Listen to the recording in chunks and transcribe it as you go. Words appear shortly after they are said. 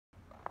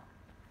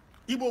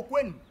Igbo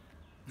Kwen.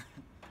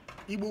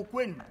 Igbo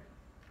Kwen.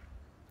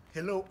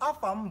 Hello,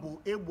 Afambo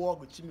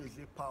Ebuogu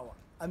Chimeze Power.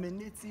 I'm a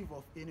native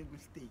of Enugu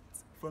State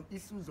from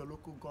Isuzu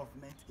local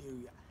government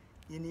area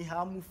in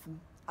Ihamufu,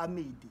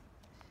 Amede.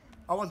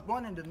 I was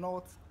born in the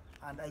north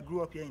and I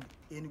grew up here in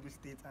Enugu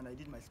State and I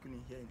did my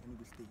schooling here in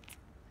Enugu State.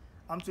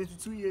 I'm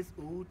 22 years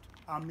old.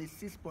 I'm a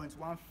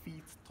 6.1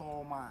 feet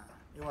tall man.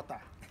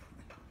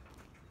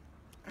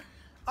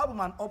 I'm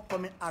an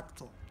upcoming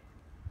actor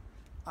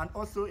and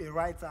also a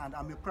writer, and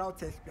I'm a proud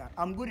thespian.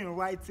 I'm good in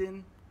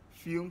writing,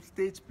 film,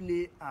 stage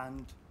play,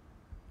 and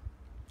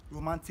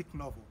romantic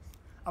novels.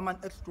 I'm an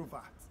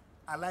extrovert.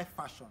 I like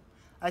fashion.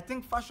 I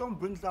think fashion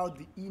brings out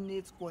the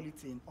innate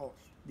quality in us,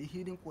 the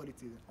hidden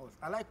quality in us.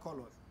 I like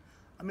colors.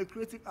 I'm a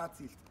creative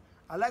artist.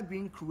 I like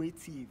being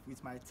creative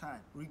with my time,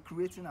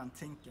 recreating and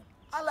thinking.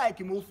 I like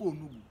him Ofo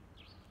Onubu.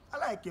 I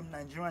like him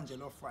Nigerian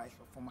jollof rice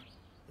for former.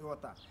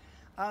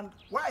 And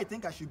why I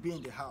think I should be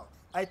in the house,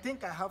 I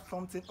think I have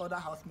something other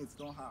housemates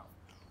don't have,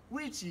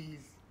 which is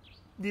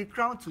the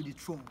crown to the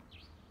throne.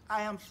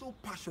 I am so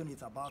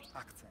passionate about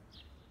acting,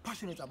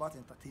 passionate about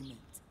entertainment.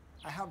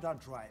 I have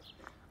that drive.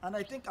 And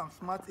I think I'm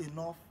smart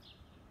enough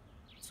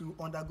to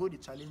undergo the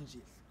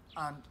challenges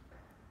and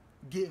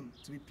game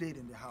to be played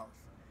in the house.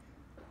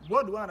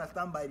 What do I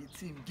understand by the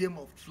team Game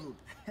of Thrones?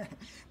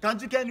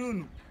 Can't you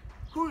can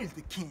who is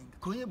the king?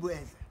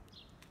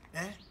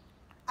 Eh?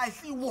 I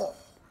see war.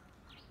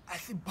 I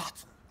see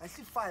battle. I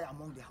see fire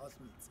among the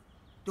housemates.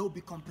 There will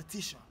be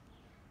competition.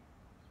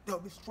 There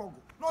will be struggle.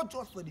 Not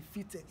just for the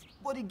fittest,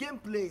 but the game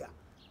player,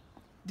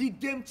 the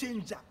game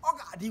changer.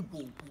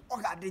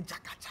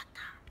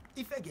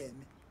 If you get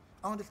me,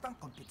 I understand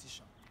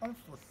competition,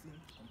 unforeseen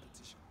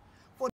competition.